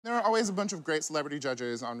There are always a bunch of great celebrity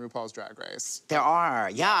judges on RuPaul's Drag Race. There are,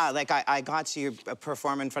 yeah. Like, I got to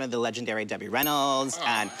perform in front of the legendary Debbie Reynolds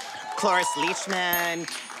and Cloris Leachman.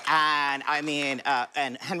 And I mean,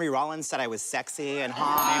 and Henry Rollins said I was sexy and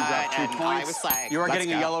hot. Name drop 2 points. I was like, you are let's getting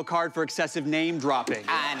go. a yellow card for excessive name dropping.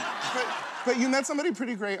 And But you met somebody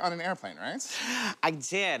pretty great on an airplane, right? I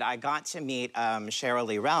did. I got to meet Sheryl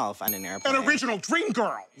Lee Ralph on an airplane. An original dream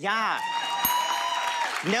girl. Yeah.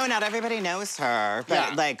 No, not everybody knows her, but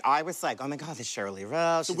Yeah. like I was like, oh my God, this Sheryl Lee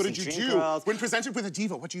Ralph. So what did you do? When presented with a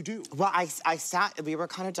diva, what'd you do? Well, I sat, we were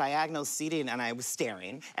kind of diagonal seating and I was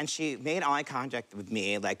staring and she made eye contact with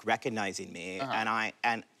me, like recognizing me. And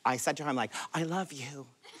I said to her, I'm like, I love you.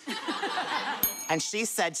 And she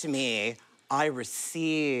said to me, I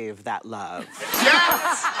receive that love.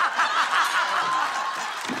 Yes!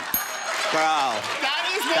 Girl. That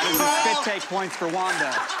is spit take points for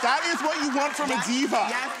Wanda. That is what you want from a diva.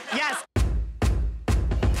 Yes, yes.